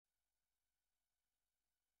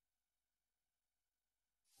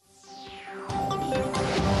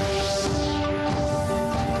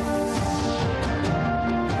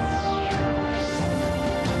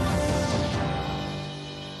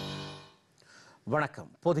வணக்கம்.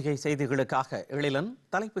 பொதிகை செய்திகளுக்காக எழிலன்.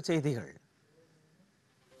 தலைப்புச் செய்திகள்.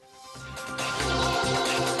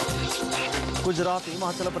 குஜராத்,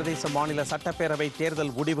 இமாச்சல பிரதேச மாநில சட்டப்பேரவை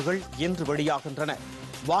தேர்தல் முடிவுகள் இன்று வெளியாகின்றன.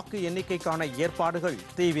 வாக்கு எண்ணிக்கைக்கான ஏற்பாடுகள்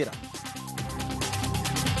தீவிரம்.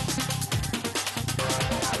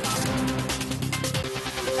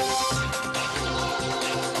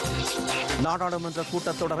 நாடாளுமன்ற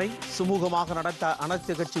கூட்டத்தொடரை சுமூகமாக நடத்த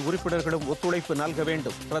அனைத்து கட்சி உறுப்பினர்களும் ஒத்துழைப்பு நல்க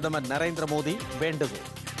வேண்டும். பிரதமர் நரேந்திர மோடி வேண்டுகோள்.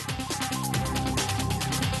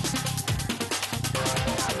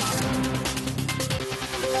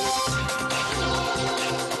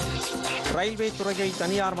 ரயில்வே துறையை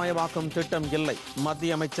தனியார் மயமாக்கும் திட்டம் இல்லை.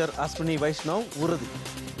 மத்திய அமைச்சர் அஸ்வினி வைஷ்ணவ் உறுதி.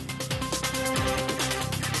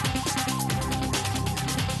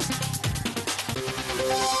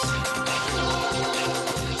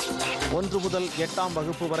 1 முதல் 8ஆம்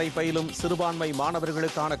வகுப்பு வரை பயிலும் சிறுபான்மை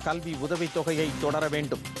மாணவர்களுக்கான கல்வி உதவித்தொகையை தொடர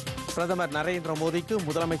வேண்டும். பிரதமர் நரேந்திர மோடிக்கு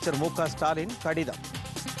முதலமைச்சர் மு.க. ஸ்டாலின் கடிதம்.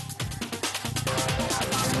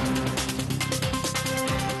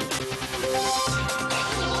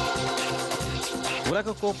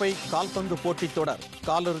 உலகக்கோப்பை கால்பந்து போட்டித் தொடர்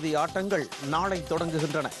காலிறுதி ஆட்டங்கள் நாளை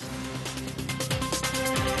தொடங்குகின்றன.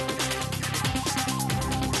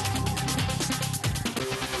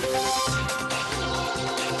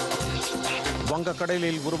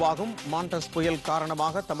 வங்கக்கடலில் உருவாகும் மாண்டஸ் புயல்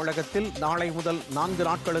காரணமாக தமிழகத்தில் நாளை முதல் 4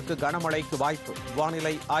 நாட்களுக்கு கனமழைக்கு வாய்ப்பு.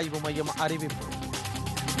 வானிலை ஆய்வு மையம் அறிவிப்பு.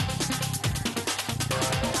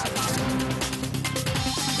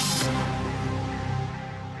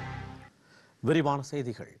 விரிவான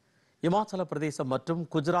செய்திகள். இமாச்சல பிரதேசம் மற்றும்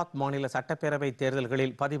குஜராத் மாநில சட்டப்பேரவை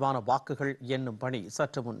தேர்தல்களில் பதிவான வாக்குகள் எண்ணும் பணி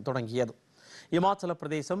சற்று முன் தொடங்கியது. இமாச்சல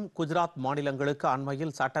பிரதேசம், குஜராத் மாநிலங்களுக்கு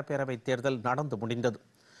அண்மையில் சட்டப்பேரவை தேர்தல் நடந்து முடிந்தது.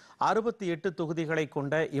 68 தொகுதிகளை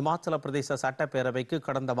கொண்ட இமாச்சல பிரதேச சட்டப்பேரவைக்கு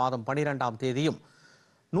கடந்த மாதம் 12ஆம் தேதியும்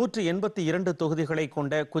 182 தொகுதிகளை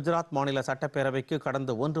கொண்ட குஜராத் மாநில சட்டப்பேரவைக்கு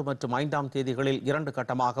கடந்த 1 மற்றும் 5ஆம் தேதிகளில் 2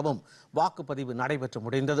 கட்டமாகவும் வாக்குப்பதிவு நடைபெற்று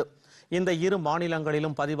முடிந்தது. இந்த இரு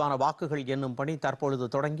மாநிலங்களிலும் பதிவான வாக்குகள் எண்ணும் பணி தற்பொழுது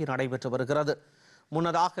தொடங்கி நடைபெற்று வருகிறது.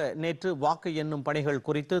 முன்னதாக நேற்று வாக்கு எண்ணும் பணிகள்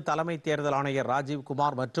குறித்து தலைமை தேர்தல் ஆணையர்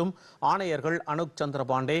ராஜீவ்குமார் மற்றும் ஆணையர்கள் அனுக் சந்திர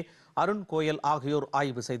பாண்டே, அருண் கோயல் ஆகியோர்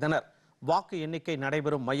ஆய்வு செய்தனர். வாக்கு எண்ணிக்கை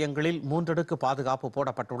நடைபெறும் மையங்களில் 3 அடுக்கு பாதுகாப்பு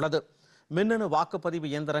போடப்பட்டுள்ளது. மின்னணு வாக்குப்பதிவு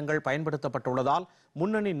இயந்திரங்கள் பயன்படுத்தப்பட்டுள்ளதால்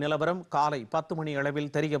முன்னணி நிலவரம் காலை 10 மணி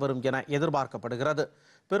அளவில் தெரியவரும் என எதிர்பார்க்கப்படுகிறது.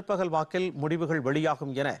 பிற்பகல் வாக்கில் முடிவுகள்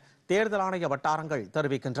வெளியாகும் என தேர்தல் ஆணைய வட்டாரங்கள்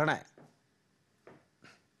தெரிவிக்கின்றன.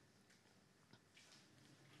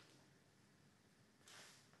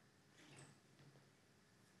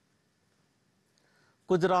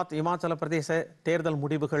 குஜராத், இமாச்சல பிரதேச தேர்தல்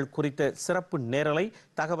முடிவுகள் குறித்த சிறப்பு நேரலை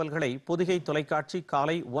தகவல்களை பொதிகை தொலைக்காட்சி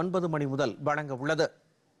காலை 9 மணி முதல் வழங்க உள்ளது.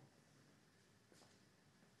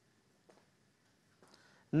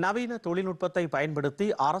 நவீன தொழில்நுட்பத்தை பயன்படுத்தி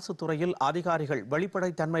அரசு துறையில் அதிகாரிகள்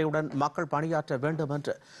வெளிப்படைத்தன்மையுடன் மக்கள் பணியாற்ற வேண்டும்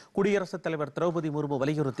என்று குடியரசுத் தலைவர் திரௌபதி முர்மு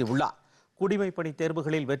வலியுறுத்தியுள்ளார். குடிமைப்பணி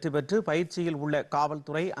தேர்வுகளில் வெற்றி பெற்று பயிற்சியில் உள்ள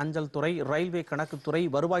காவல்துறை, அஞ்சல் துறை, ரயில்வே கணக்குத்துறை,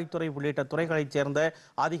 வருவாய்த்துறை உள்ளிட்ட துறைகளைச் சேர்ந்த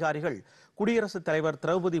அதிகாரிகள் குடியரசுத் தலைவர்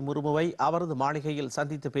திரௌபதி முர்முவை அவரது மாளிகையில்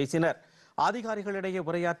சந்தித்து பேசினர். அதிகாரிகளிடையே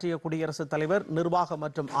உரையாற்றிய குடியரசுத் தலைவர் நிர்வாக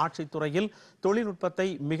மற்றும் ஆட்சித்துறையில் தொழில்நுட்பத்தை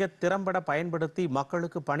மிக திறம்பட பயன்படுத்தி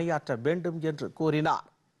மக்களுக்கு பணியாற்ற வேண்டும் என்று கூறினார்.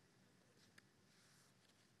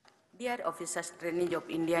 Dear officers training of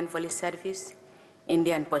Indian Police Service,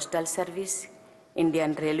 Indian Postal Service,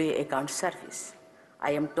 Indian Railway Account Service,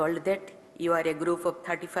 I am told that you are a group of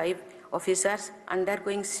 35 officers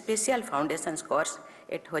undergoing special foundations course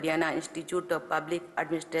at Haryana Institute of Public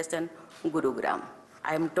Administration, Gurugram.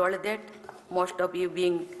 I am told that most of you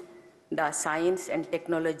being the science and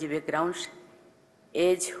technology backgrounds,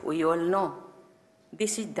 as we all know,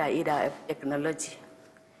 this is the era of technology.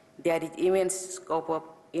 There is immense scope of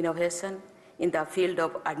innovation in the field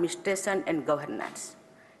of administration and governance.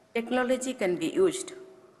 Technology can be used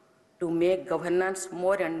to make governance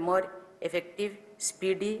more and more effective,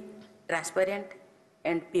 speedy, transparent,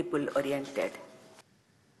 and people-oriented.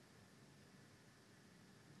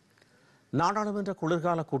 நாடாளுமன்ற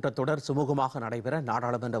குளிர்கால கூட்டத்தொடர் சுமூகமாக நடைபெற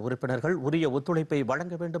நாடாளுமன்ற உறுப்பினர்கள் உரிய ஒத்துழைப்பை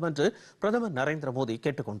வழங்க வேண்டும் என்று பிரதமர் நரேந்திர மோடி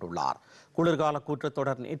கேட்டுக் கொண்டுள்ளார். குளிர்கால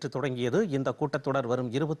கூட்டத்தொடர் நேற்று தொடங்கியது. இந்த கூட்டத்தொடர்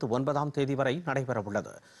வரும் 29ஆம் தேதி வரை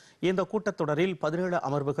நடைபெறவுள்ளது. இந்த கூட்டத்தொடரில் 17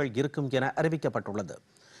 அமர்வுகள் இருக்கும் என அறிவிக்கப்பட்டுள்ளது.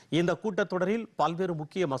 இந்த கூட்டத்தொடரில் பல்வேறு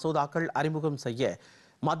முக்கிய மசோதாக்கள் அறிமுகம் செய்ய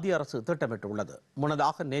மத்திய அரசு திட்டமிட்டுள்ளது.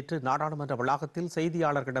 முன்னதாக நேற்று நாடாளுமன்ற வளாகத்தில்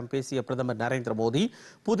செய்தியாளர்களிடம் பேசிய பிரதமர் நரேந்திர மோடி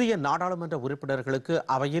புதிய நாடாளுமன்ற உறுப்பினர்களுக்கு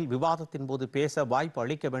அவையில் விவாதத்தின் போது பேச வாய்ப்பு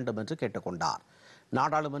அளிக்க வேண்டும் என்று கேட்டுக்கொண்டார்.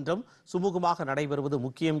 நாடாளுமன்றம் சுமூகமாக நடைபெறுவது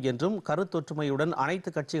முக்கியம் என்றும் கருத்தொற்றுமையுடன்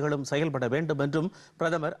அனைத்து கட்சிகளும் செயல்பட வேண்டும் என்றும்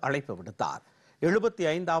பிரதமர் அழைப்பு விடுத்தார்.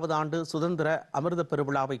 75வது ஆண்டு சுதந்திர அமிர்த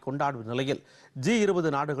பெருவிழாவை கொண்டாடும் நிலையில் G20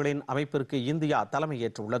 நாடுகளின் அமைப்பிற்கு இந்தியா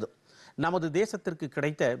தலைமையேற்றுள்ளது. நமது தேசத்திற்கு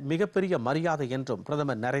கிடைத்த மிகப்பெரிய மரியாதை என்றும்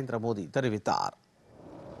பிரதமர் நரேந்திர மோடி தெரிவித்தார்.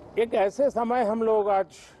 एक ऐसे समय हम लोग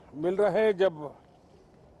आज मिल रहे हैं जब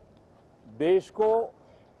देश को,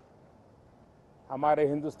 हमारे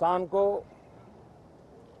हिंदुस्तान को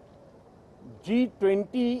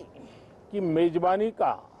G20 की मेजबानी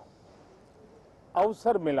का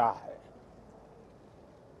अवसर मिला है।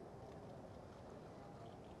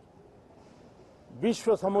 विश्व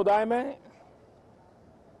समुदाय में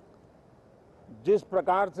जिस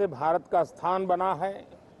प्रकार से भारत का स्थान बना है,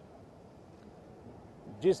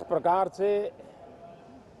 जिस प्रकार से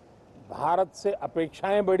भारत से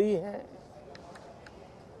अपेक्षाएं बढ़ी हैं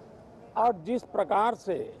और जिस प्रकार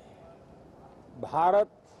से भारत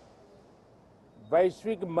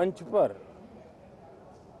वैश्विक मंच पर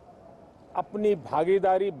अपनी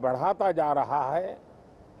भागीदारी बढ़ाता जा रहा है,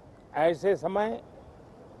 ऐसे समय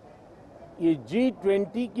ये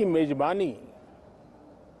G20 की मेजबानी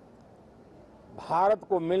भारत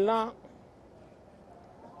को मिलना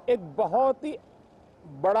एक बहुत ही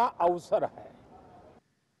बड़ा अवसर है।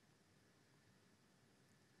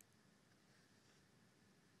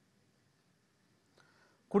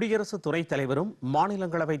 குடியரசு துணைத் தலைவரும்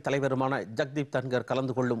மாநிலங்களவை தலைவருமான ஜக்தீப் தன்கர்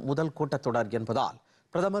கலந்து கொள்ளும் முதல் கூட்டத்தொடர் என்பதால்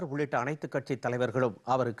பிரதமர் உள்ளிட்ட அனைத்து கட்சி தலைவர்களும்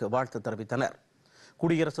அவருக்கு வாழ்த்து தெரிவித்தனர்.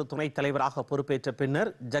 குடியரசு துணைத் தலைவராக பொறுப்பேற்ற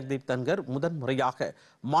பின்னர் ஜக்தீப் தன்கர் முதன்முறையாக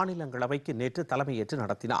மாநிலங்களவைக்கு நேற்று தலைமையேற்று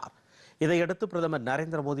நடத்தினார். இதையடுத்து பிரதமர்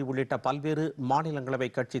நரேந்திர மோடி உள்ளிட்ட பல்வேறு மாநிலங்களவை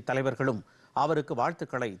கட்சி தலைவர்களும் அவருக்கு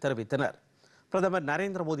வாழ்த்துக்களை தெரிவித்தனர். பிரதமர்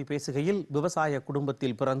நரேந்திர மோடி பேசுகையில் விவசாய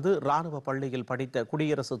குடும்பத்தில் பிறந்து ராணுவ பள்ளியில் படித்த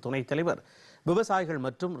குடியரசு துணைத் தலைவர் விவசாயிகள்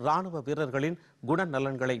மற்றும் ராணுவ வீரர்களின்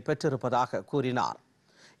குணநலன்களை பெற்றிருப்பதாக கூறினார்.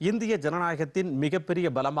 இந்திய ஜனநாயகத்தின் மிகப்பெரிய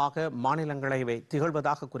பலமாக மாநிலங்களவை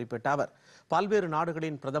திகழ்வதாக குறிப்பிட்ட அவர் பல்வேறு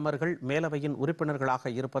நாடுகளின் பிரதமர்கள் மேலவையின் உறுப்பினர்களாக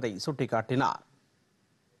இருப்பதை சுட்டிக்காட்டினார்.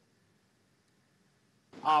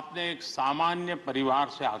 आपने एक सामान्य परिवार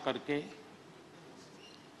से आकर के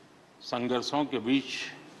संघर्षों के बीच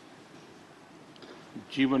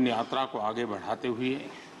जीवन यात्रा को आगे बढ़ाते हुए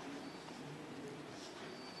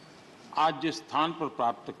आज जिस स्थान पर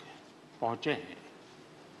प्राप्त पहुंचे हैं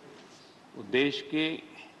वो देश के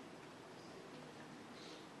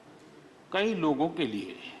कई लोगों के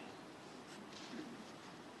लिए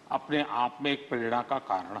अपने आप में एक प्रेरणा का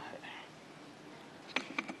कारण है।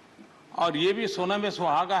 और ये भी सोने में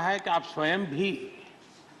सुहागा है कि आप स्वयं भी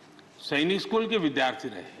सैनिक स्कूल के विद्यार्थी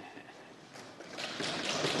रहे हैं,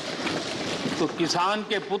 तो किसान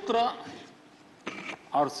के पुत्र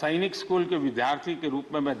और सैनिक स्कूल के विद्यार्थी के रूप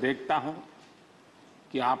में मैं देखता हूं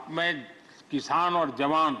कि आप में किसान और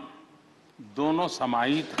जवान दोनों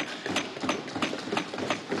समाहित हैं।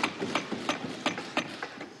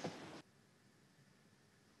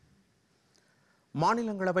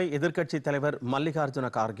 மாநிலங்களவை எதிர்க்கட்சித் தலைவர் மல்லிகார்ஜுன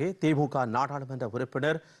கார்கே, திமுக நாடாளுமன்ற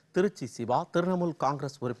உறுப்பினர் திருச்சி சிவா, திரிணாமுல்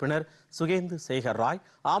காங்கிரஸ் உறுப்பினர் சுகேந்து சேகர் ராய்,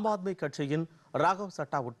 ஆம் ஆத்மி கட்சியின் ராகவ்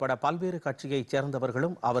சட்டா உட்பட பல்வேறு கட்சியைச்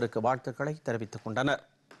சேர்ந்தவர்களும் அவருக்கு வாழ்த்துக்களை தெரிவித்துக் கொண்டனர்.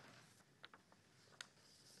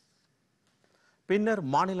 பின்னர்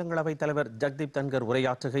மாநிலங்களவை தலைவர் ஜக்தீப் தன்கர்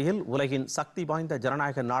உரையாற்றுகையில் உலகின் சக்தி வாய்ந்த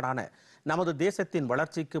ஜனநாயக நாடான நமது தேசத்தின்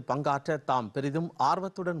வளர்ச்சிக்கு பங்காற்ற தாம் பெரிதும்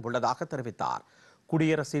ஆர்வத்துடன் உள்ளதாக தெரிவித்தார்.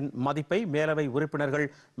 குடியரசின் மதிப்பை மேலவை உறுப்பினர்கள்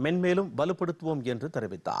மென்மேலும் வலுப்படுத்துவோம் என்று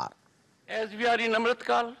தெரிவித்தார். As we are in Amrit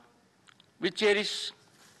Kal, we cherish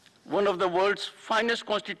one of the world's finest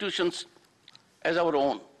constitutions as our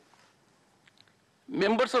own.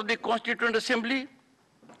 Members of the Constituent Assembly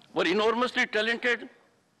were enormously talented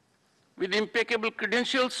with impeccable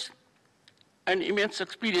credentials and immense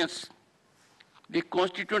experience. The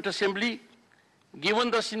Constituent Assembly, given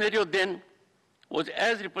the scenario then, was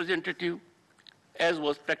as representative as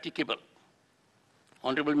was practicable.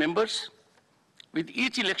 Honorable members, with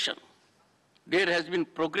each election, there has been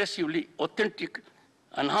progressively authentic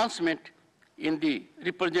enhancement in the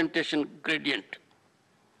representation gradient.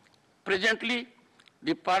 Presently,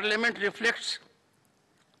 the Parliament reflects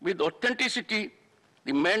with authenticity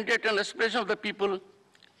the mandate and aspiration of the people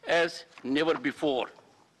as never before.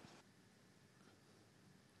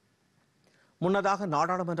 முன்னதாக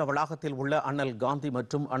நாடாளுமன்ற வளாகத்தில் உள்ள அண்ணல் காந்தி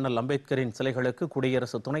மற்றும் அண்ணல் அம்பேத்கரின் சிலைகளுக்கு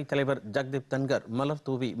குடியரசு துணைத் தலைவர் ஜக்தீப் தன்கர் மலர்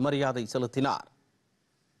தூவி மரியாதை செலுத்தினார்.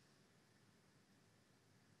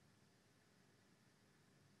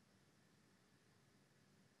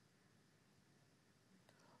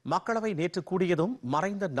 மக்களவை நேற்று கூடியதும்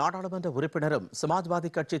மறைந்த நாடாளுமன்ற உறுப்பினரும் சமாஜ்வாதி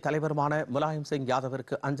கட்சி தலைவருமான முலாயம் சிங்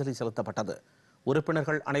யாதவிற்கு அஞ்சலி செலுத்தப்பட்டது.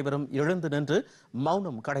 உறுப்பினர்கள் அனைவரும் எழுந்து நின்று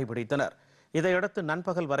மௌனம் கடைபிடித்தனர். இதையடுத்து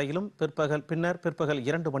நண்பகல் வரையிலும் பிற்பகல்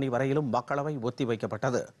 2 மணி வரையிலும் மக்களவை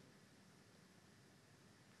ஒத்திவைக்கப்பட்டது.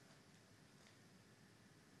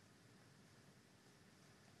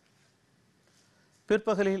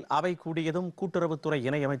 பிற்பகலில் அவை கூடியதும் கூட்டுறவுத்துறை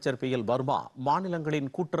இணையமைச்சர் பி.எல். வர்மா மாநிலங்களின்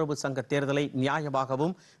கூட்டுறவு சங்க தேர்தலை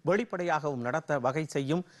நியாயமாகவும் வெளிப்படையாகவும் நடத்த வகை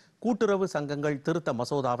செய்யும் கூட்டுறவு சங்கங்கள் திருத்த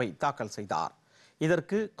மசோதாவை தாக்கல் செய்தார்.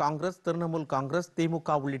 இதற்கு காங்கிரஸ், திரிணாமுல் காங்கிரஸ்,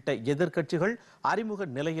 திமுக உள்ளிட்ட எதிர்க்கட்சிகள் அறிமுக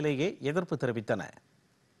நிலையிலேயே எதிர்ப்பு தெரிவித்தன.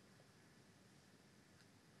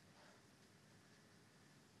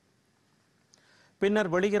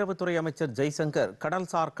 பின்னர் வெளியுறவுத்துறை அமைச்சர் ஜெய்சங்கர்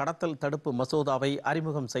கடல்சார் கடத்தல் தடுப்பு மசோதாவை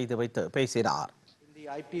அறிமுகம் செய்து வைத்து பேசினார்.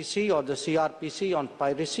 The IPC or the CRPC on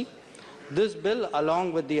piracy. This bill, along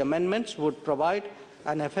with the amendments, would provide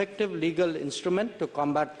an effective legal instrument to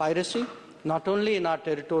combat piracy, not only in our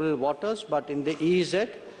territorial waters, but in the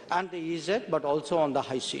EEZ, but also on the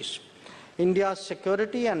high seas. India's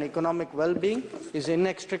security and economic well-being is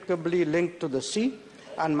inextricably linked to the sea,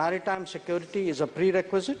 and maritime security is a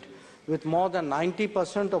prerequisite, with more than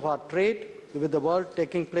 90% of our trade with the world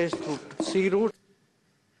taking place through sea routes.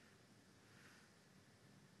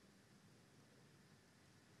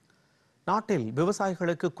 நாட்டில்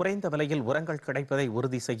விவசாயிகளுக்கு குறைந்த விலையில் உரங்கள் கிடைப்பதை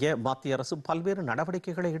உறுதி செய்ய மத்திய அரசு பல்வேறு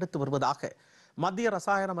நடவடிக்கைகளை எடுத்து வருவதாக மத்திய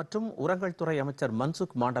ரசாயன மற்றும் உரங்கள் துறை அமைச்சர்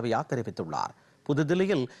மன்சுக் மாண்டவியா தெரிவித்துள்ளார்.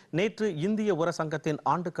 புதுதில்லியில் நேற்று இந்திய உர சங்கத்தின்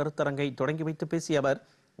ஆண்டு கருத்தரங்கை தொடங்கி வைத்து பேசிய அவர்,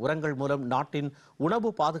 உரங்கள் மூலம் நாட்டின்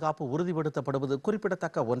உணவு பாதுகாப்பு உறுதிப்படுத்தப்படுவது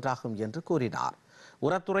குறிப்பிடத்தக்க ஒன்றாகும் என்று கூறினார்.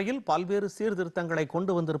 உரத்துறையில் பல்வேறு சீர்திருத்தங்களை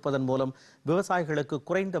கொண்டு வந்திருப்பதன் மூலம் விவசாயிகளுக்கு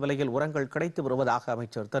குறைந்த விலையில் உரங்கள் கிடைத்து வருவதாக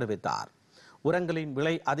அமைச்சர் தெரிவித்தார். உரங்களின்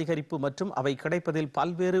விலை அதிகரிப்பு மற்றும் அவை கிடைப்பதில்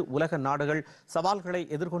பல்வேறு உலக நாடுகள் சவால்களை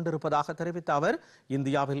எதிர்கொண்டிருப்பதாக தெரிவித்த அவர்,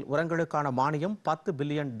 இந்தியாவில் உரங்களுக்கான மானியம் $10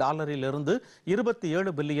 பில்லியன் இருந்து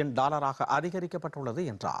 $27 பில்லியன் அதிகரிக்கப்பட்டுள்ளது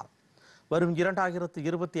என்றார். வரும்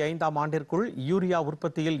 2025ஆம் ஆண்டிற்குள் யூரியா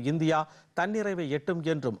உற்பத்தியில் இந்தியா தன்னிறைவை எட்டும்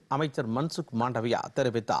என்றும் அமைச்சர் மன்சுக் மாண்டவியா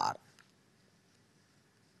தெரிவித்தார்.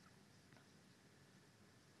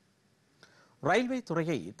 ரயில்வே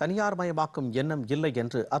துறையை தனியார் மயமாக்கும் எண்ணம் இல்லை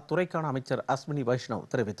என்று அத்துறைக்கான அமைச்சர் அஸ்வினி வைஷ்ணவ்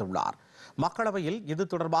தெரிவித்துள்ளார். மக்களவையில் இது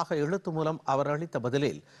தொடர்பாக எழுத்து மூலம் அவர் அளித்த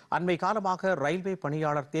பதிலில், அண்மை காலமாக ரயில்வே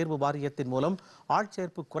பணியாளர் தேர்வு வாரியத்தின் மூலம்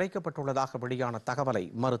ஆட்சேர்ப்பு குறைக்கப்பட்டுள்ளதாக வெளியான தகவலை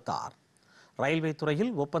மறுத்தார். ரயில்வே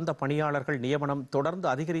துறையில் ஒப்பந்த பணியாளர்கள் நியமனம் தொடர்ந்து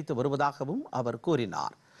அதிகரித்து வருவதாகவும் அவர்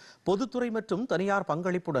கூறினார். பொதுத்துறை மற்றும் தனியார்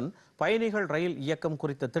பங்களிப்புடன் பயணிகள் ரயில் இயக்கம்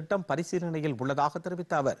குறித்த திட்டம் பரிசீலனையில் உள்ளதாக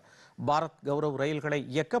தெரிவித்த அவர், பாரத் கௌரவ் ரயில்களை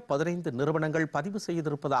இயக்க 15 நிறுவனங்கள் பதிவு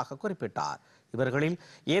செய்திருப்பதாக குறிப்பிட்டார். இவர்களில்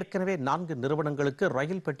ஏற்கனவே 4 நிறுவனங்களுக்கு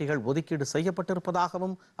ரயில் பெட்டிகள் ஒதுக்கீடு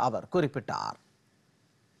செய்யப்பட்டிருப்பதாகவும் அவர் குறிப்பிட்டார்.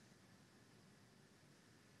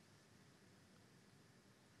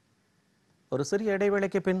 ஒரு சிறிய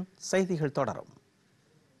இடைவேளைக்கு பின் செய்திகள் தொடரும்.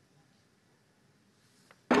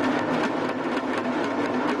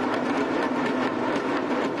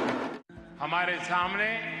 हमारे सामने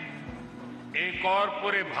एक और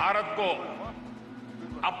पूरे भारत को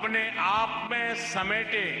अपने आप में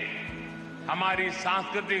समेटे हमारी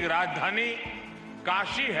सांस्कृतिक राजधानी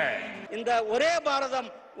काशी है. இந்த ஒரே பாரதம்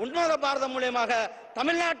உன்னத பாரதம் மூலமாக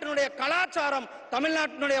தமிழ்நாட்டினுடைய கலாச்சாரம்,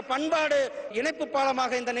 தமிழ்நாட்டினுடைய பண்பாடு இணைப்பு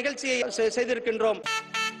பாலமாக இந்த நிகழ்ச்சியை செய்திருக்கின்றோம்.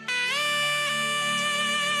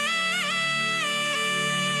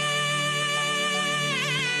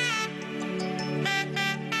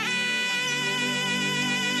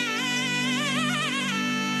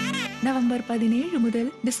 நவம்பர் 17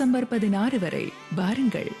 முதல் டிசம்பர் 16 வரை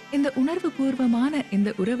வாருங்கள், இந்த உணர்வு பூர்வமான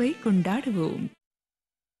இந்த உறவை கொண்டாடுவோம்.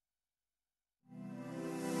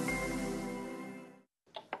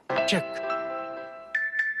 செக்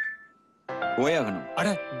ஓயாகணும். அட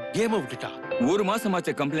கேம் விட்டுட்டா. ஒரு மாசமாச்ச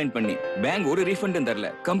கம்ப்ளைண்ட் பண்ணி பேங்க் ஒரு ரீஃபண்டும் தரல.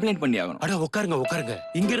 கம்ப்ளைண்ட் பண்ணி ஆகணும். அட உட்காருங்க.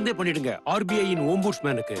 இங்க இருந்தே பண்ணிடுங்க. ஆர்பிஐயின்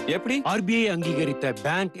ஓம்புட்ஸ்மேனுக்கு. எப்படி? ஆர்பிஐ அங்கீகரித்த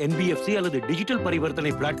பேங்க், என்பிஎஃப்சி அல்லது டிஜிட்டல்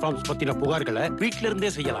பரிவர்த்தனை பிளாட்ஃபார்ம்ஸ் பத்தின புகார்களை வீட்ல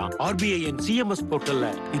இருந்தே செய்யலாம். ஆர்பிஐயின் சிஎம்எஸ்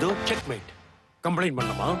போர்ட்டல்ல இதோ செக்மேட். கம்ப்ளைண்ட்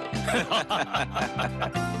பண்ணமா?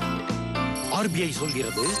 ஆர்பிஐ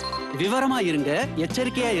சொல்கிறது, விவரமா இருங்க,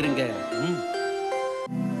 எச்சரிக்கையா இருங்க.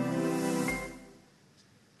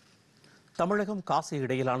 தமிழகம் காசி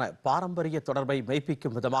இடையிலான பாரம்பரிய தொடர்பை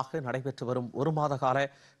மெய்ப்பிக்கும் விதமாக நடைபெற்று வரும் ஒரு மாத கால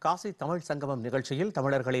காசி தமிழ் சங்கமம் நிகழ்ச்சியில்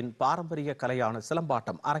தமிழர்களின் பாரம்பரிய கலையான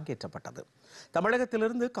சிலம்பாட்டம் அரங்கேற்றப்பட்டது.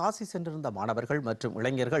 தமிழகத்திலிருந்து காசி சென்றிருந்த மாணவர்கள் மற்றும்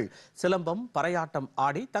இளைஞர்கள் சிலம்பம், பறையாட்டம்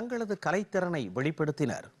ஆடி தங்களது கலைத்திறனை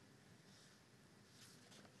வெளிப்படுத்தினர்.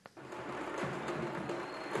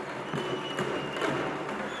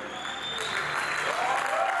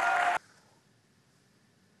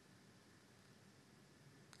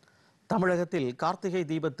 தமிழகத்தில் கார்த்திகை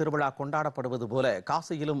தீப திருவிழா கொண்டாடப்படுவது போல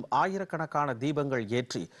காசியிலும் ஆயிரக்கணக்கான தீபங்கள்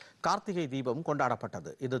ஏற்றி கார்த்திகை தீபம்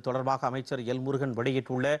கொண்டாடப்பட்டது. இது தொடர்பாக அமைச்சர் எல் முருகன்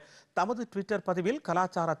வெளியிட்டுள்ள தமது ட்விட்டர் பதிவில்,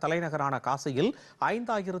 கலாச்சார தலைநகரான காசியில்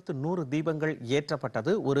 5100 தீபங்கள்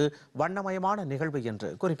ஏற்றப்பட்டது ஒரு வண்ணமயமான நிகழ்வு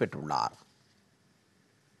என்று குறிப்பிட்டுள்ளார்.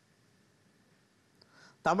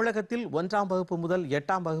 தமிழகத்தில் 1ஆம் வகுப்பு முதல்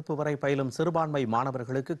 8ஆம் வகுப்பு வரை பயிலும் சிறுபான்மை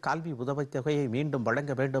மாணவர்களுக்கு கல்வி உதவித்தொகையை மீண்டும்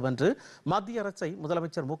வழங்க வேண்டும் என்று மத்திய அரசை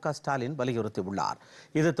முதலமைச்சர் மு.க.ஸ்டாலின் வலியுறுத்தியுள்ளார்.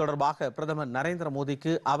 இது தொடர்பாக பிரதமர் நரேந்திர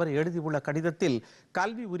மோடிக்கு அவர் எழுதியுள்ள கடிதத்தில்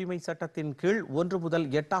கல்வி உரிமை சட்டத்தின் கீழ் 1 முதல்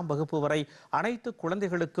 8ஆம் வகுப்பு வரை அனைத்து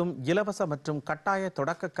குழந்தைகளுக்கும் இலவச மற்றும் கட்டாய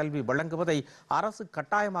தொடக்க கல்வி வழங்குவதை அரசு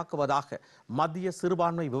கட்டாயமாக்குவதாக மத்திய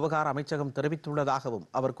சிறுபான்மை விவகார அமைச்சகம் தெரிவித்துள்ளதாகவும்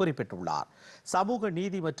அவர் குறிப்பிட்டுள்ளார். சமூக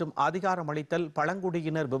நீதி மற்றும் அதிகாரமளித்தல் பழங்குடியினர்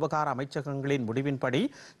விவகார அமைச்சகங்களின் முடிவின்படி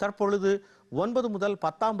தற்பொழுது 9 முதல்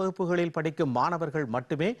 10ஆம் வகுப்புகளில் படிக்கும் மாணவர்கள்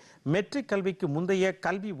மட்டுமே மெட்ரிக் கல்விக்கு முந்தைய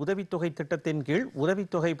கல்வி உதவித்தொகை திட்டத்தின் கீழ்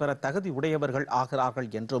உதவித்தொகை பெற தகுதி உடையவர்கள் ஆகிறார்கள்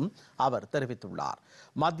என்றும் அவர் தெரிவித்துள்ளார்.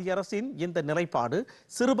 மத்திய அரசின் இந்த நிலைப்பாடு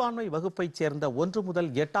சிறுபான்மை வகுப்பைச் சேர்ந்த 1 முதல்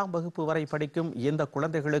 8ஆம் வகுப்பு வரை படிக்கும் இந்த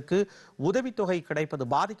குழந்தைகளுக்கு உதவித்தொகை கிடைப்பது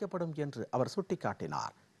பாதிக்கப்படும் என்று அவர்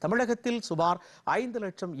சுட்டிக்காட்டினார். தமிழகத்தில் சுமார் 5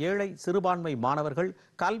 லட்சம் ஏழை சிறுபான்மை மாணவர்கள்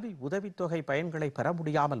கல்வி உதவித்தொகை பயன்களை பெற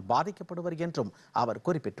முடியாமல் பாதிக்கப்படுவர் என்றும் அவர்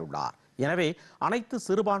குறிப்பிட்டுள்ளார். எனவே அனைத்து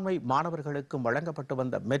சிறுபான்மை மாணவர்களுக்கும் வழங்கப்பட்டு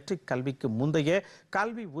வந்த மெட்ரிக் கல்விக்கு முந்தைய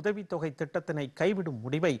கல்வி உதவித்தொகை திட்டத்தினை கைவிடும்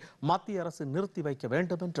முடிவை மத்திய அரசு நிறுத்தி வைக்க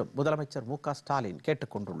வேண்டும் என்றும் முதலமைச்சர் மு.க.ஸ்டாலின்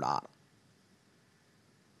கேட்டுக் கொண்டுள்ளார்.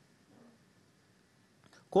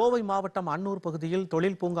 கோவை மாவட்டம் அன்னூர் பகுதியில்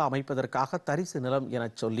தொழில் பூங்கா அமைப்பதற்காக தரிசு நிலம் என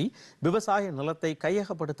சொல்லி விவசாய நிலத்தை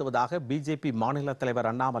கையகப்படுத்துவதாக பிஜேபி மாநில தலைவர்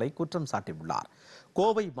அண்ணாமலை குற்றம் சாட்டியுள்ளார்.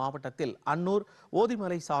 கோவை மாவட்டத்தில் அன்னூர்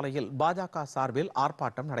ஓதிமலை சாலையில் பாஜக சார்பில்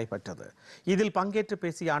ஆர்ப்பாட்டம் நடைபெற்றது. இதில் பங்கேற்று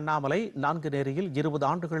பேசிய அண்ணாமலை 4 நேரியில் 20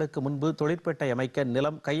 ஆண்டுகளுக்கு முன்பு தொழிற்பேட்டை அமைக்க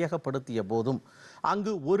நிலம் கையகப்படுத்திய போதும்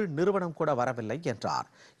அங்கு ஒரு நிறுவனம் கூட வரவில்லை என்றார்.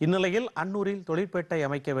 இந்நிலையில் அன்னூரில் தொழிற்பேட்டை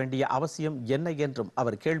அமைக்க வேண்டிய அவசியம் என்ன என்றும்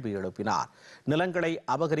அவர் கேள்வி எழுப்பினார். நிலங்களை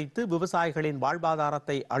அபகரித்து விவசாயிகளின்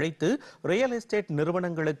வாழ்வாதாரத்தை அழைத்து ரியல் எஸ்டேட்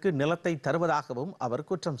நிறுவனங்களுக்கு நிலத்தை தருவதாகவும் அவர்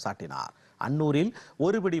குற்றம் சாட்டினார். அன்னூரில்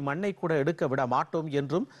ஒரு பிடி மண்ணை கூட எடுக்க விட மாட்டோம்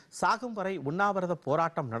என்றும் சாகும் வரை உண்ணாவிரத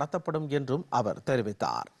போராட்டம் நடத்தப்படும் என்றும் அவர்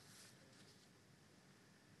தெரிவித்தார்.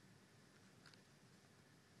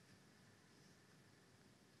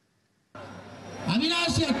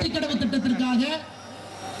 அவிநாசி அத்திக்கடவு திட்டத்திற்காக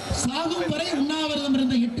சாகும் வரை உண்ணாவிரதம்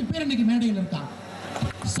இருந்த 8 பேர் இன்னைக்கு மேடையில் இருக்காங்க.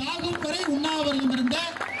 சாகும் வரை உண்ணாவிரதம் இருந்த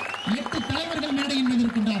 8 தலைவர்கள் மேடையின் மீது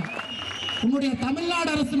இருக்கின்றார். உன்னுடைய தமிழ்நாடு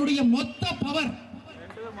அரசினுடைய மொத்த பவர்,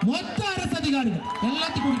 மொத்த அரசு அதிகாரிகள்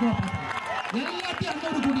எல்லாத்தையும் கூட்டிட்டு வா பாத்துறேன். எல்லாத்தையும்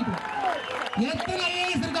அன்னோடு கூட்டிட்டு வா. எத்தனை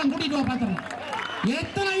ஐஏஎஸ் இருக்காங்க கூட்டிட்டு வா பாத்துறேன்.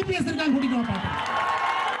 எத்தனை ஐபிஎஸ் இருக்காங்க கூட்டிட்டு வா பாத்துறேன்.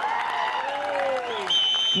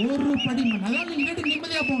 ஒரு படி மண். அதான் நீங்க வீட்டுக்கு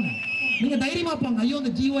நிம்மதியா போங்க. நீங்க தைரியமா போங்க. ஐயோ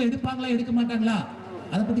இந்த ஜிஓ எடுப்பாங்களா எடுக்க மாட்டாங்களா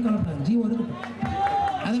அதை பத்தி கவலைப்படாது. ஜிஓ எடுக்கட்டும்.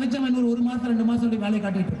 அதை வச்சு அவன் இன்னொரு 1 மாசம் 2 மாசம் வேலையை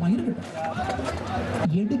காட்டிட்டு இருப்பான். இருக்கட்டும்.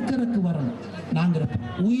 எடுக்கிறதுக்கு வரணும். நாங்க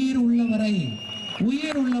உயிர் உள்ளவரை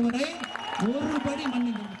ஒரு படி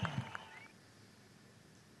மண்ணை.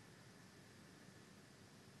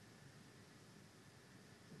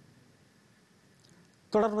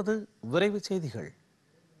 தொடர்வது விரைவு செய்திகள்.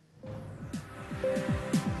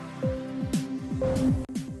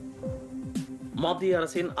 மத்திய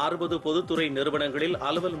அரசின் 60 பொதுத்துறை நிறுவனங்களில்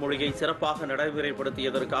அலுவல் மொழியை சிறப்பாக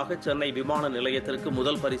நடைமுறைப்படுத்தியதற்காக சென்னை விமான நிலையத்திற்கு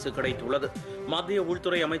முதல் பரிசு கிடைத்துள்ளது. மத்திய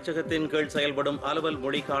உள்துறை அமைச்சகத்தின் கீழ் செயல்படும் அலுவல்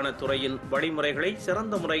மொழிக்கான துறையின் வழிமுறைகளை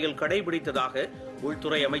சிறந்த முறையில் கடைபிடித்ததாக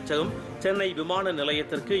உள்துறை அமைச்சகம் சென்னை விமான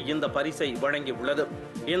நிலையத்திற்கு இந்த பரிசை வழங்கியுள்ளது.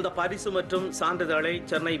 இந்த பரிசு மற்றும் சான்றிதழை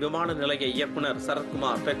சென்னை விமான நிலைய இயக்குநர்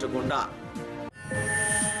சரத்குமார் பெற்றுக் கொண்டார்.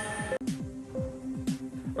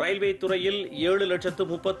 ரயில்வே துறையில்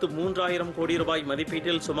 7,33,000 கோடி ரூபாய்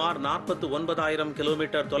மதிப்பீட்டில் சுமார் 49,000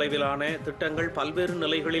 கிலோமீட்டர் தொலைவிலான திட்டங்கள் பல்வேறு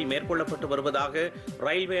நிலைகளில் மேற்கொள்ளப்பட்டு வருவதாக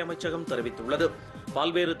ரயில்வே அமைச்சகம் தெரிவித்துள்ளது.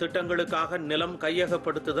 பல்வேறு திட்டங்களுக்காக நிலம்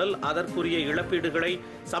கையகப்படுத்துதல், அதற்குரிய இழப்பீடுகளை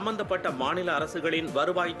சம்பந்தப்பட்ட மாநில அரசுகளின்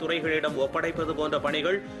வருவாய் துறைகளிடம் ஒப்படைப்பது போன்ற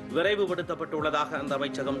பணிகள் விரைவுபடுத்தப்பட்டுள்ளதாக அந்த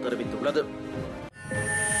அமைச்சகம் தெரிவித்துள்ளது.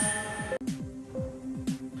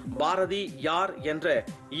 பாரதி யார் என்ற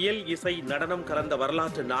இயல் இசை நடனம் கலந்த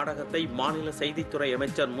வரலாற்று நாடகத்தை மாநில செய்தித்துறை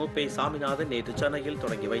அமைச்சர் மு.பே. சாமிநாதன் நேற்று சென்னையில்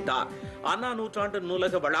தொடங்கி வைத்தார். அண்ணா நூற்றாண்டு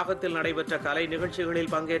நூலக வளாகத்தில் நடைபெற்ற கலை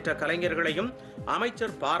நிகழ்ச்சிகளில் பங்கேற்ற கலைஞர்களையும்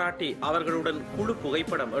அமைச்சர் பாராட்டி அவர்களுடன் குழு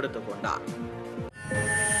புகைப்படம் எடுத்துக் கொண்டார்.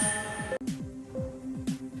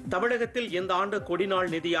 தமிழகத்தில் இந்த ஆண்டு கொடிநாள்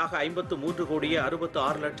நிதியாக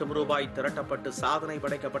 53,66,00,000 ரூபாய் திரட்டப்பட்டு சாதனை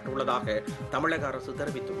படைக்கப்பட்டுள்ளதாக தமிழக அரசு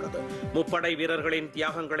தெரிவித்துள்ளது. முப்படை வீரர்களின்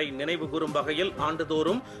தியாகங்களை நினைவு கூறும் வகையில்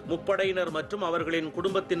ஆண்டுதோறும் முப்படையினர் மற்றும் அவர்களின்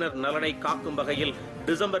குடும்பத்தினர் நலனை காக்கும் வகையில்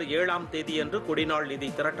டிசம்பர் 7ஆம் தேதியன்று கொடிநாள் நிதி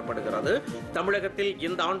திரட்டப்படுகிறது. தமிழகத்தில்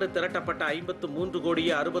இந்த ஆண்டு திரட்டப்பட்ட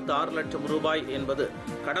 53,66,00,000 ரூபாய் என்பது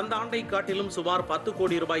கடந்த ஆண்டை காட்டிலும் சுமார் 10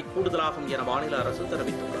 கோடி ரூபாய் கூடுதலாகும் என மாநில அரசு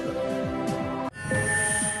தெரிவித்துள்ளது.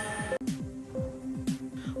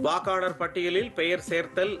 வாக்காளர் பட்டியலில் பெயர்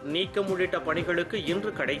சேர்த்தல், நீக்கம் உள்ளிட்ட பணிகளுக்கு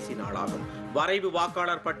இன்று கடைசி நாளாகும். வரைவு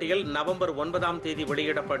வாக்காளர் பட்டியல் நவம்பர் 9ஆம் தேதி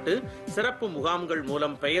வெளியிடப்பட்டு சிறப்பு முகாம்கள்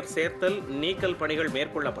மூலம் பெயர் சேர்த்தல் நீக்கல் பணிகள்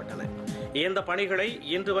மேற்கொள்ளப்பட்டன. இந்த பணிகளை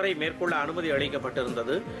இன்று வரை மேற்கொள்ள அனுமதி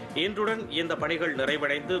அளிக்கப்பட்டிருந்தது. இன்றுடன் இந்த பணிகள்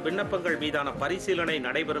நிறைவடைந்து விண்ணப்பங்கள் மீதான பரிசீலனை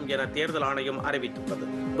நடைபெறும் என தேர்தல் ஆணையம் அறிவித்துள்ளது.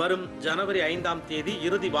 வரும் ஜனவரி 5ஆம் தேதி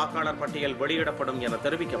இறுதி வாக்காளர் பட்டியல் வெளியிடப்படும் என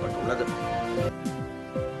தெரிவிக்கப்பட்டுள்ளது.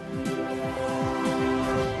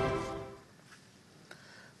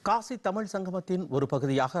 காசி தமிழ் சங்கமத்தின் ஒரு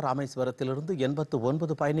பகுதியாக ராமேஸ்வரத்திலிருந்து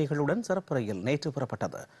 89 பயணிகளுடன் சிறப்பு ரயில் நேற்று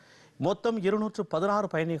புறப்பட்டது. மொத்தம் 216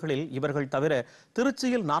 பயணிகளில் இவர்கள் தவிர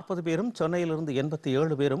திருச்சியில் 40 பேரும் சென்னையிலிருந்து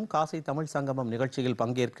 87 பேரும் காசி தமிழ் சங்கமம் நிகழ்ச்சியில்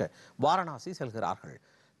பங்கேற்க வாரணாசி செல்கிறார்கள்.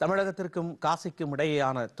 தமிழகத்திற்கும் காசிக்கும்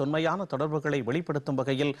இடையேயான தொன்மையான தொடர்புகளை வெளிப்படுத்தும்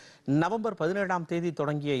வகையில் நவம்பர் 17ஆம் தேதி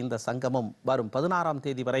தொடங்கிய இந்த சங்கமம் வரும் 16ஆம்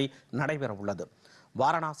தேதி வரை நடைபெற உள்ளது.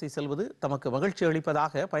 வாரணாசி செல்வது தமக்கு மகிழ்ச்சி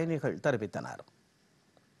அளிப்பதாக பயணிகள் தெரிவித்தனர்.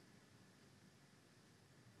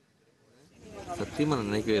 சத்தியமாக நான்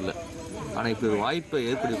நினைக்கவே இல்லை. ஆனால் இப்படி ஒரு வாய்ப்பை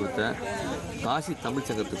ஏற்படுத்தி கொடுத்த காசி தமிழ்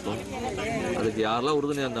சங்கத்துக்கும் அதுக்கு யாரெல்லாம்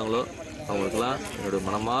உறுதுணையாக இருந்தாங்களோ அவங்களுக்கெல்லாம் என்னோடய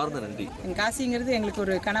மனமார்ந்த நன்றி. காசிங்கிறது எங்களுக்கு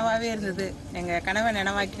ஒரு கனவாகவே இருந்தது. எங்கள் கனவை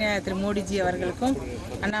நனவாக்கின திரு மோடிஜி அவர்களுக்கும்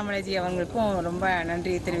அண்ணாமலைஜி அவர்களுக்கும் ரொம்ப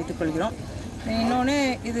நன்றி தெரிவித்துக் கொள்கிறோம். இன்னொன்று,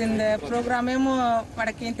 இது இந்த ப்ரோக்ராமையும்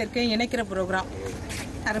வடக்கையும் தெற்கையும் இணைக்கிற ப்ரோக்ராம்.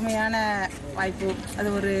 அருமையான வாய்ப்பு. அது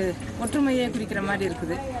ஒரு ஒற்றுமையை குறிக்கிற மாதிரி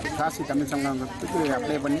இருக்குது. காசி தமிழ் சங்கத்துக்கு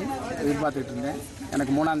அப்ளை பண்ணி எதிர்பார்த்துக்கிட்டு இருந்தேன்.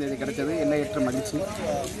 எனக்கு 3ஆம் தேதி கிடைச்சது. எல்லையற்ற மகிழ்ச்சி,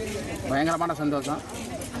 பயங்கரமான சந்தோஷம்.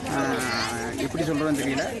 எப்படி சொல்கிறதுன்னு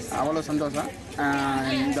தெரியல, அவ்வளோ சந்தோஷம்.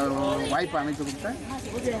 இந்த வாய்ப்பை அமைத்து கொடுத்த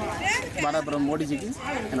பாரத மோடிஜிக்கு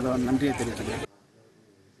எனது நன்றியை தெரிவித்துக்கிறேன்.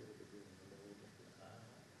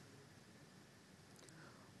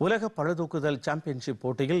 உலக பளுதூக்குதல் சாம்பியன்ஷிப்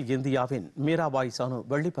போட்டியில் இந்தியாவின் மீராபாய் சானு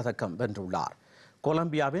வெள்ளிப்பதக்கம் வென்றுள்ளார்.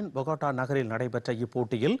 கொலம்பியாவின் பொகோட்டா நகரில் நடைபெற்ற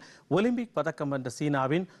இப்போட்டியில் ஒலிம்பிக் பதக்கம் வென்ற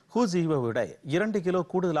சீனாவின் ஹூ ஜீவை விட 2 கிலோ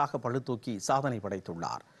கூடுதலாக பளுதூக்கி சாதனை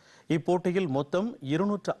படைத்துள்ளார். இப்போட்டியில் மொத்தம்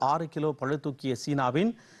 206 கிலோ பளுதூக்கிய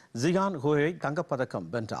சீனாவின் ஜியான் ஹோயை தங்கப்பதக்கம்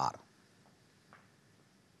வென்றார்.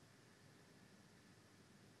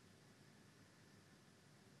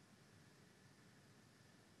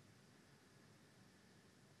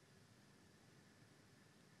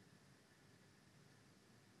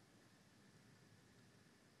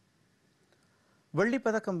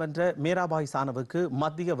 வெள்ளிப்பதக்கம் வென்ற மீராபாய் சானுவுக்கு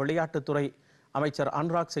மத்திய விளையாட்டுத்துறை அமைச்சர்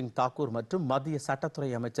அனுராக் சிங் தாக்கூர் மற்றும் மத்திய சட்டத்துறை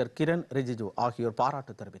அமைச்சர் கிரண் ரிஜிஜு ஆகியோர்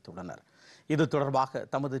பாராட்டு தெரிவித்துள்ளனர். இது தொடர்பாக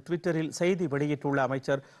தமது ட்விட்டரில் செய்தி வெளியிட்டுள்ள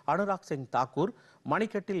அமைச்சர் அனுராக் சிங் தாக்கூர்,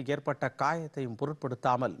 மணிக்கட்டில் ஏற்பட்ட காயத்தையும்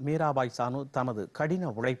பொருட்படுத்தாமல் மீராபாய் சானு தமது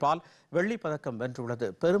கடின உழைப்பால் வெள்ளிப்பதக்கம் வென்றுள்ளது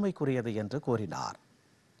பெருமைக்குரியது என்று கூறினார்.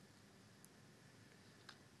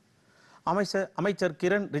 அமைச்சர்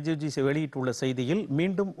கிரண் ரிஜிஜு வெளியிட்டுள்ள செய்தியில்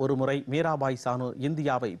மீண்டும் ஒருமுறை மீராபாய் சானு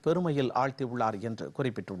இந்தியாவை பெருமையில் ஆழ்த்தியுள்ளார் என்று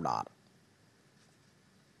குறிப்பிட்டுள்ளார்.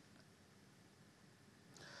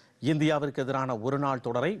 இந்தியாவிற்கு எதிரான ஒருநாள்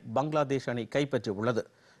தொடரை பங்களாதேஷ் அணி கைப்பற்றியுள்ளது.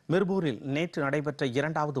 மிர்பூரில் நேற்று நடைபெற்ற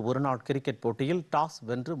 2வது ஒருநாள் கிரிக்கெட் போட்டியில் டாஸ்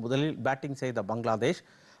வென்று முதலில் பேட்டிங் செய்த பங்களாதேஷ்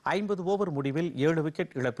 50 ஓவர் முடிவில் 7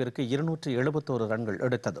 விக்கெட் இழப்பிற்கு 271 ரன்கள்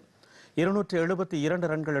எடுத்தது. 272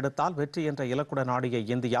 ரன்கள் எடுத்தால் வெற்றி என்ற இலக்குடன் ஆடிய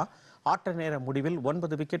இந்தியா ஆட்ட நேர முடிவில்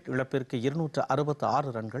 9 விக்கெட் இழப்பிற்கு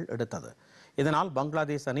 266 ரன்கள் எடுத்தது. இதனால்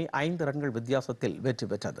பங்களாதேஷ் அணி 5 ரன்கள் வித்தியாசத்தில் வெற்றி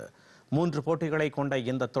பெற்றது. 3 போட்டிகளை கொண்ட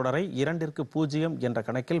இந்த தொடரை 2-0 என்ற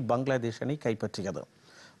கணக்கில் பங்களாதேஷ் அணி கைப்பற்றியது.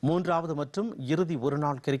 3வது மற்றும் இறுதி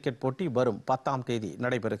ஒருநாள் கிரிக்கெட் போட்டி வரும் 10ஆம் தேதி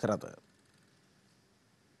நடைபெறுகிறது.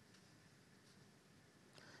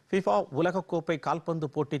 ஃபிஃபா உலகக்கோப்பை கால்பந்து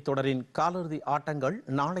போட்டித் தொடரின் காலிறுதி ஆட்டங்கள்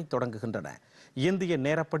நாளை தொடங்குகின்றன. இந்திய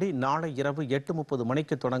நேரப்படி நாளை இரவு 8:30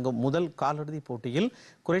 மணிக்கு தொடங்கும் முதல் காலிறுதிப் போட்டியில்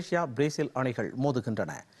குரேஷியா, பிரேசில் அணிகள்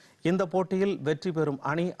மோதுகின்றன. இந்த போட்டியில் வெற்றி பெறும்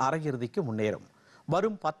அணி அரையிறுதிக்கு முன்னேறும்.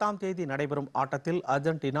 வரும் 10ஆம் தேதி நடைபெறும் ஆட்டத்தில்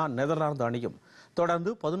அர்ஜென்டினா, நெதர்லாந்து அணியும்,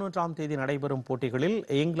 தொடர்ந்து 11ஆம் தேதி நடைபெறும் போட்டிகளில்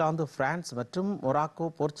இங்கிலாந்து, பிரான்ஸ் மற்றும் மொராக்கோ,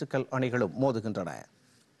 போர்ச்சுகல் அணிகளும் மோதுகின்றன.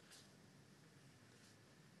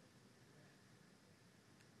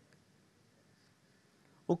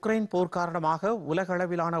 உக்ரைன் போர் காரணமாக உலக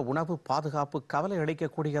அளவிலான உணவு பாதுகாப்பு கவலை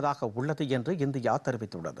அளிக்கக்கூடியதாக உள்ளது என்று இந்தியா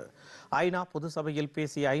தெரிவித்துள்ளது. ஐநா பொதுசபையில்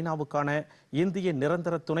பேசிய ஐநாவுக்கான இந்திய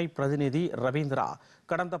நிரந்தர துணை பிரதிநிதி ரவீந்திரா,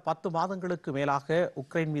 கடந்த 10 மாதங்களுக்கு மேலாக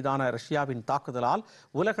உக்ரைன் மீதான ரஷ்யாவின் தாக்குதலால்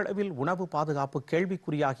உலகளவில் உணவு பாதுகாப்பு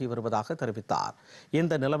கேள்விக்குறியாகி வருவதாக தெரிவித்தார்.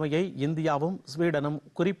 இந்த நிலைமையை இந்தியாவும் ஸ்வீடனும்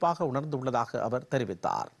குறிப்பாக உணர்ந்துள்ளதாக அவர்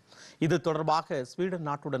தெரிவித்தார். இது தொடர்பாக ஸ்வீடன்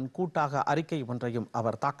நாட்டுடன் கூட்டாக அறிக்கை ஒன்றையும்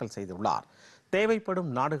அவர் தாக்கல் செய்துள்ளார். தேவைப்படும்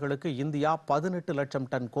நாடுகளுக்கு இந்தியா 18 லட்சம்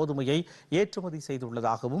டன் கோதுமையை ஏற்றுமதி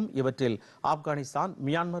செய்துள்ளதாகவும் இவற்றில் ஆப்கானிஸ்தான்,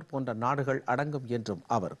 மியான்மர் போன்ற நாடுகள் அடங்கும் என்றும்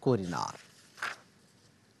அவர் கூறினார்.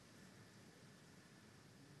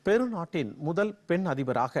 பெரு நாட்டின் முதல் பெண்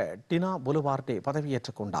அதிபராக டினா பொலுவார்டே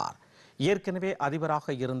பதவியேற்றுக் கொண்டார். ஏற்கனவே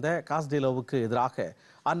அதிபராக இருந்த காஸ்டிலோவுக்கு எதிராக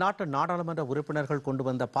அந்நாட்டு நாடாளுமன்ற உறுப்பினர்கள் கொண்டு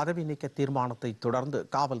வந்த பதவி நீக்க தீர்மானத்தை தொடர்ந்து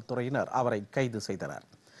காவல்துறையினர் அவரை கைது செய்தனர்.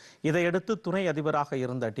 இதையடுத்து துணை அதிபராக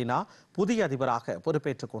இருந்த டினா புதிய அதிபராக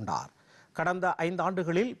பொறுப்பேற்றுக் கொண்டார். கடந்த 5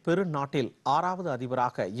 ஆண்டுகளில் பெரு நாட்டில் 6வது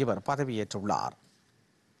அதிபராக இவர் பதவியேற்றுள்ளார்.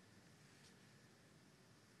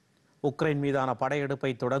 உக்ரைன் மீதான படையெடுப்பை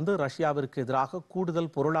தொடர்ந்து ரஷ்யாவிற்கு எதிராக கூடுதல்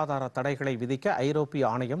பொருளாதார தடைகளை விதிக்க ஐரோப்பிய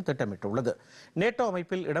ஆணையம் திட்டமிட்டுள்ளது. நேட்டோ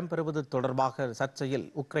அமைப்பில் இடம்பெறுவது தொடர்பாக சர்ச்சையில்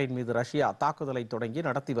உக்ரைன் மீது ரஷ்யா தாக்குதலை தொடங்கி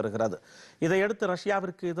நடத்தி வருகிறது. இதையடுத்து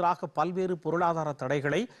ரஷ்யாவிற்கு எதிராக பல்வேறு பொருளாதார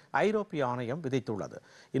தடைகளை ஐரோப்பிய ஆணையம் விதித்துள்ளது.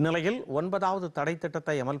 இந்நிலையில் 9வது தடை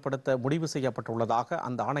திட்டத்தை அமல்படுத்த முடிவு செய்யப்பட்டுள்ளதாக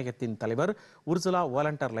அந்த ஆணையத்தின் தலைவர் உர்சுலா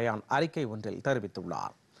வோன் டெர் லெயன் அறிக்கை ஒன்றில்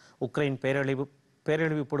தெரிவித்துள்ளார். உக்ரைன்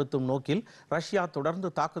பேரழிவுபடுத்தும் நோக்கில் ரஷ்யா தொடர்ந்து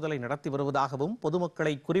தாக்குதலை நடத்தி வருவதாகவும்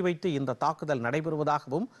பொதுமக்களை குறிவைத்து இந்த தாக்குதல்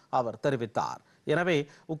நடைபெறுவதாகவும் அவர் தெரிவித்தார். எனவே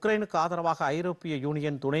உக்ரைனுக்கு ஆதரவாக ஐரோப்பிய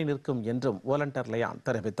யூனியன் துணை நிற்கும் என்றும் வோன் டெர் லெயன்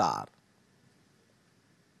தெரிவித்தார்.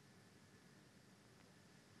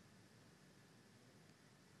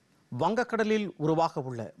 வங்கக்கடலில் உருவாக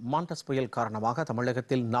உள்ள மாண்டஸ் புயல் காரணமாக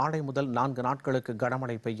தமிழகத்தில் நாளை முதல் 4 நாட்களுக்கு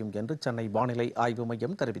கனமழை பெய்யும் என்று சென்னை வானிலை ஆய்வு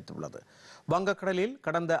மையம் தெரிவித்துள்ளது. வங்கக்கடலில்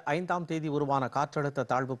கடந்த 5ஆம் தேதி உருவான காற்றழுத்த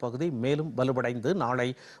தாழ்வு பகுதி மேலும் வலுவடைந்து நாளை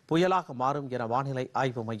புயலாக மாறும் என வானிலை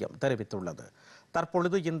ஆய்வு மையம் தெரிவித்துள்ளது.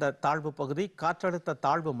 தற்பொழுது இந்த தாழ்வு பகுதி காற்றழுத்த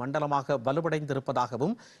தாழ்வு மண்டலமாக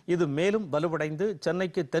வலுவடைந்திருப்பதாகவும் இது மேலும் வலுவடைந்து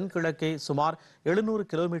சென்னைக்கு தென்கிழக்கே சுமார் 700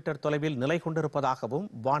 கிலோமீட்டர் தொலைவில் நிலை கொண்டிருப்பதாகவும்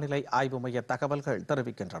வானிலை ஆய்வு மைய தகவல்கள்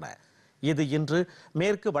தெரிவிக்கின்றன. இது இன்று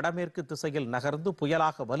மேற்கு வடமேற்கு திசையில் நகர்ந்து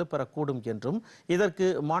புயலாக வலுப்பெறக்கூடும் என்றும் இதற்கு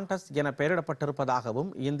மாண்டஸ் என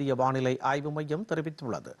பெயரிடப்பட்டிருப்பதாகவும் இந்திய வானிலை ஆய்வு மையம்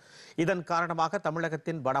தெரிவித்துள்ளது. இதன் காரணமாக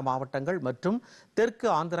தமிழகத்தின் வட மாவட்டங்கள் மற்றும் தெற்கு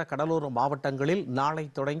ஆந்திர கடலோர மாவட்டங்களில் நாளை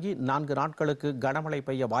தொடங்கி 4 நாட்களுக்கு கனமழை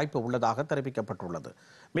பெய்ய வாய்ப்பு உள்ளதாக தெரிவிக்கப்பட்டுள்ளது.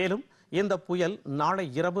 மேலும் இந்த புயல் நாளை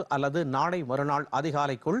இரவு அல்லது நாளை மறுநாள்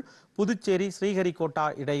அதிகாலைக்குள் புதுச்சேரி ஸ்ரீஹரிகோட்டா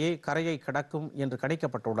இடையே கரையை கடக்கும் என்று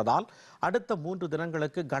கணிக்கப்பட்டுள்ளதால் அடுத்த 3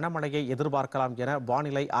 தினங்களுக்கு கனமழையை எதிர்பார்க்கலாம் என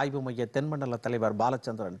வானிலை ஆய்வு மைய தென்மண்டல தலைவர்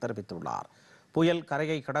பாலச்சந்திரன் தெரிவித்துள்ளார். புயல்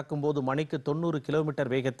கரையை கடக்கும் போது மணிக்கு 90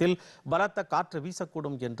 கிலோமீட்டர் வேகத்தில் பலத்த காற்று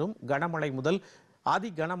வீசக்கூடும் என்றும் கனமழை முதல் அதி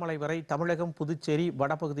கனமழை வரை தமிழகம் புதுச்சேரி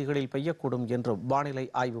வடபகுதிகளில் பெய்யக்கூடும் என்றும் வானிலை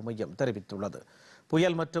ஆய்வு மையம் தெரிவித்துள்ளது.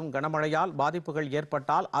 புயல் மற்றும் கனமழையால் பாதிப்புகள்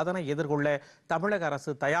ஏற்பட்டால் அதனை எதிர்கொள்ள தமிழக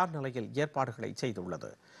அரசு தயார் நிலையில் ஏற்பாடுகளை செய்துள்ளது.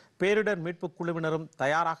 பேரிடர் மீட்புக் குழுவினரும்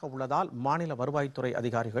தயாராக உள்ளதால் மாநில வருவாய்த்துறை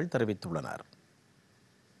அதிகாரிகள் தெரிவித்துள்ளனர்.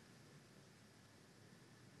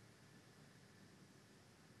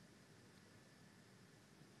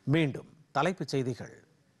 மீண்டும் தலைப்புச் செய்திகள்.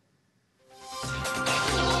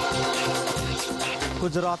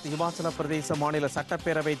 குஜராத், இமாச்சல பிரதேச மாநில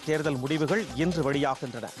சட்டப்பேரவை தேர்தல் முடிவுகள் இன்று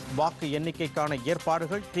வெளியாகின்றன. வாக்கு எண்ணிக்கைக்கான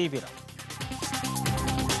ஏற்பாடுகள் தீவிரம்.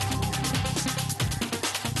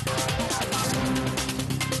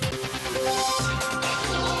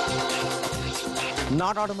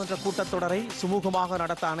 நாடாளுமன்ற கூட்டத்தொடரை சுமூகமாக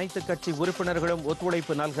நடத்த அனைத்து கட்சி உறுப்பினர்களும்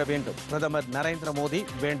ஒத்துழைப்பு நல்க வேண்டும். பிரதமர் நரேந்திர மோடி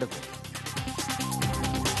வேண்டுகோள்.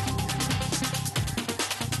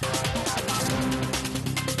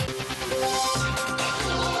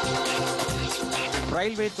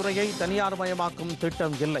 ரயில்வே துறையை தனியார்மயமாக்கும்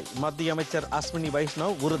திட்டம் இல்லை. மத்திய அமைச்சர் அஸ்வினி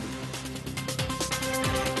வைஷ்ணவ் உறுதி.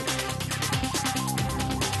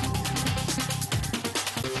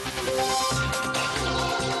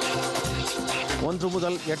 ஒன்று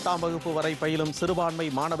முதல் 8ஆம் வகுப்பு வரை பயிலும் சிறுபான்மை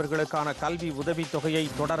மாணவர்களுக்கான கல்வி உதவித் தொகையை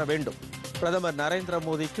தொடர வேண்டும். பிரதமர் நரேந்திர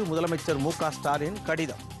மோடிக்கு முதலமைச்சர் மு க ஸ்டாலின்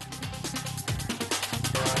கடிதம்.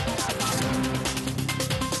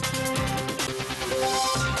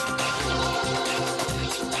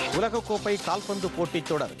 உலகக்கோப்பை கால்பந்து போட்டித்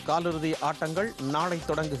தொடர் காலிறுதி ஆட்டங்கள் நாளை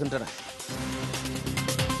தொடங்குகின்றன.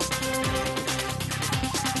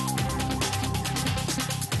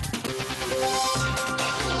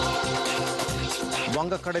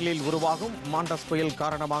 வங்கக்கடலில் உருவாகும் மாண்டஸ் புயல்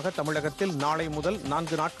காரணமாக தமிழகத்தில் நாளை முதல்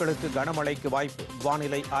 4 நாட்களுக்கு கனமழைக்கு வாய்ப்பு.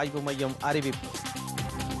 வானிலை ஆய்வு மையம் அறிவிப்பு.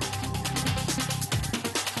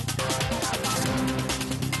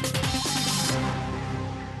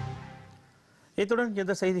 இத்துடன்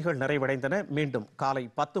இந்த செய்திகள் நிறைவடைந்தன. மீண்டும் காலை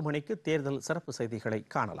 10 மணிக்கு தேர்தல் சிறப்பு செய்திகளை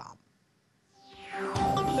காணலாம்.